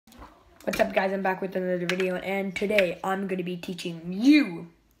What's up, guys? I'm back with another video, and today I'm going to be teaching you,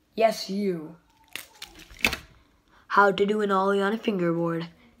 yes you, how to do an ollie on a fingerboard.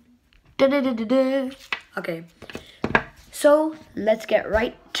 Okay, so let's get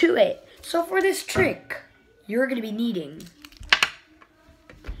right to it. So for this trick, you're going to be needing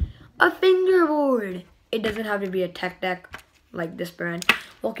a fingerboard. It doesn't have to be a tech deck like this brand.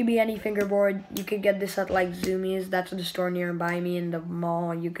 Well, it could be any fingerboard. You could get this at like Zoomies. That's the store nearby me in the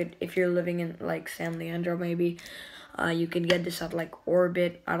mall. You could, if you're living in like San Leandro maybe, you could get this at like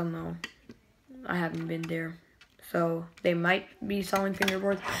Orbit. I don't know. I haven't been there. So they might be selling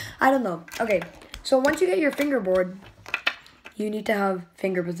fingerboards. I don't know. Okay, so once you get your fingerboard, you need to have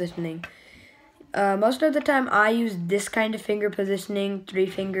finger positioning. Most of the time I use this kind of finger positioning, 3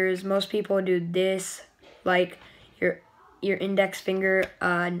 fingers. Most people do this, like your index finger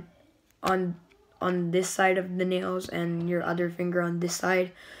on this side of the nails and your other finger on this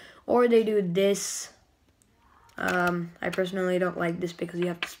side, or they do this. I personally don't like this because you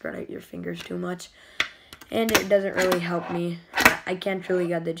have to spread out your fingers too much, and it doesn't really help me. I can't really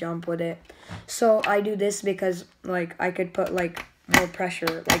get the jump with it, so I do this because like I could put like more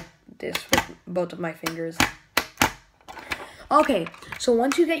pressure like this with both of my fingers. Okay, so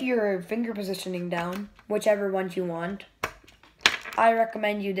once you get your finger positioning down, whichever one you want, I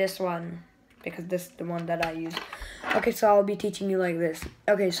recommend you this one because this is the one that I use. Okay, so I'll be teaching you like this.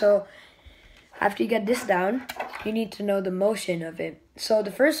 Okay, so after you get this down, you need to know the motion of it. So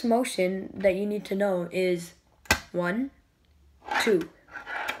the first motion that you need to know is 1, 2.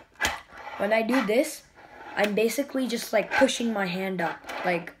 When I do this, I'm basically just like pushing my hand up.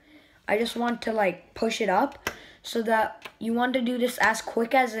 Like I just want to like push it up, so that you want to do this as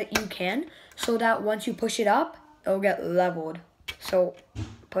quick as you can, so that once you push it up, it'll get leveled. So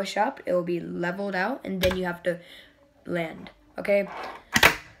push up, it will be leveled out, and then you have to land, okay?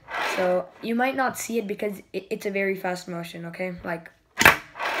 So you might not see it because it's a very fast motion, okay? Like,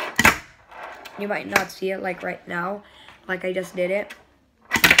 you might not see it like right now, like I just did it.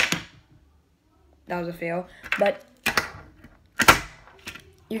 That was a fail, but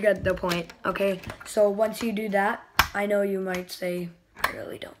you get the point, okay? So once you do that, I know you might say, I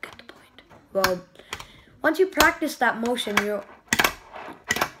really don't get the point. Well, once you practice that motion,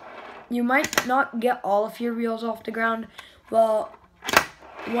 you might not get all of your reels off the ground. Well,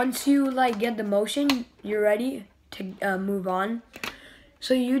 once you like get the motion, you're ready to move on.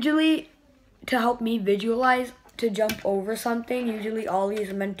 So usually, to help me visualize, to jump over something, usually Ollie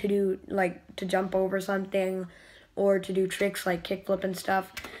is meant to do like to jump over something, or to do tricks like kickflip and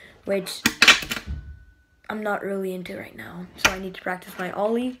stuff, which I'm not really into right now. So I need to practice my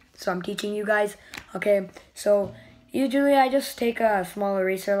Ollie. So I'm teaching you guys. Okay, so usually I just take a small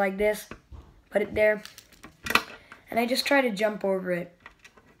eraser like this, put it there, and I just try to jump over it.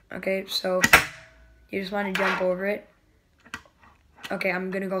 Okay, so you just want to jump over it. Okay,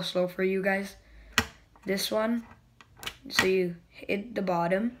 I'm gonna go slow for you guys. This one, so you hit the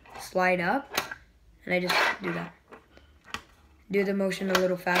bottom, slide up, and I just do that. Do the motion a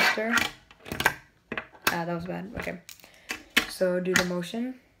little faster. Ah, that was bad. Okay, so do the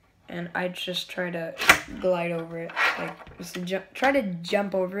motion, and I just try to glide over it, like just try to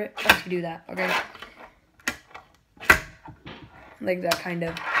jump over it once you do that, okay? Like that kind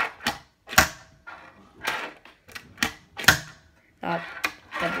of. That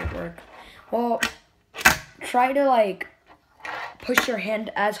didn't work. Well, try to like push your hand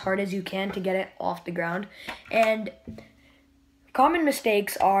as hard as you can to get it off the ground. And common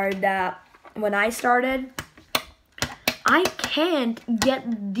mistakes are that when I started, I can't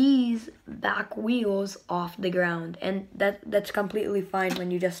get these back wheels off the ground, and that's completely fine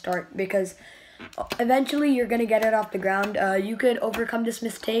when you just start, because eventually you're gonna get it off the ground. You could overcome this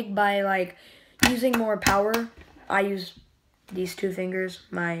mistake by like using more power. I use these 2 fingers,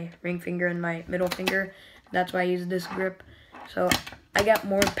 my ring finger and my middle finger. That's why I use this grip. So I get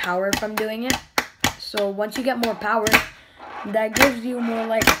more power from doing it. So once you get more power, that gives you more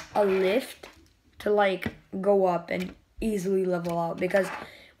like a lift to like go up and easily level out, because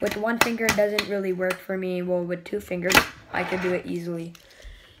with 1 finger it doesn't really work for me. Well, with 2 fingers I could do it easily.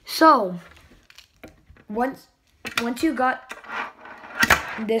 So once you got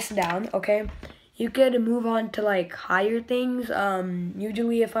this down, okay, you could move on to like higher things.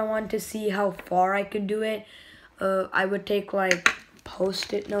 Usually if I want to see how far I could do it, I would take like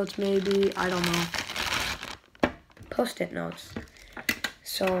post-it notes maybe. I don't know. Post-it notes.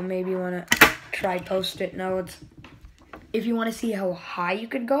 So maybe you want to try post-it notes. If you want to see how high you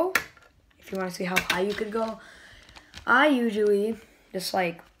could go, I usually just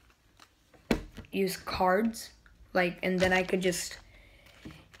like use cards, like, and then I could just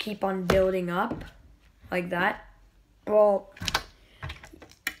keep on building up like that. Well,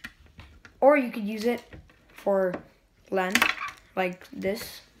 or you could use it for length like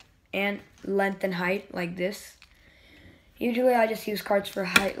this, and length and height like this. Usually I just use cards for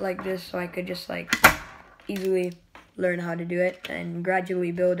height like this, so I could just like easily learn how to do it and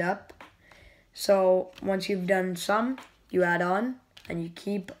gradually build up. So once you've done some, you add on, and you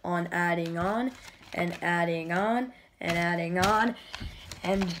keep on adding on and adding on and adding on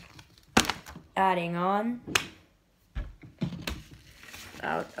and adding on.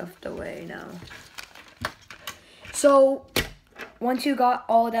 Out of the way now. So once you got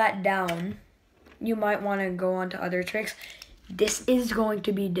all that down, you might want to go on to other tricks. This is going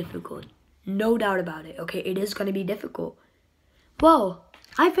to be difficult. No doubt about it. Okay, it is going to be difficult. Whoa,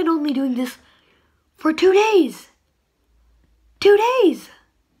 I've been only doing this for 2 days. 2 days.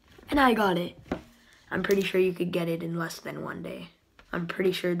 And I got it. I'm pretty sure you could get it in less than 1 day. I'm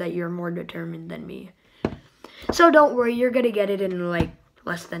pretty sure that you're more determined than me. So don't worry, you're going to get it in like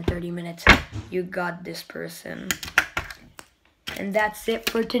less than 30 minutes. You got this, person. And that's it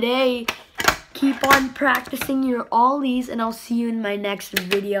for today. Keep on practicing your ollies, and I'll see you in my next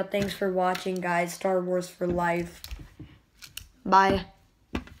video. Thanks for watching, guys. Star Wars for life. Bye.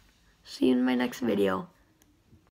 See you in my next video.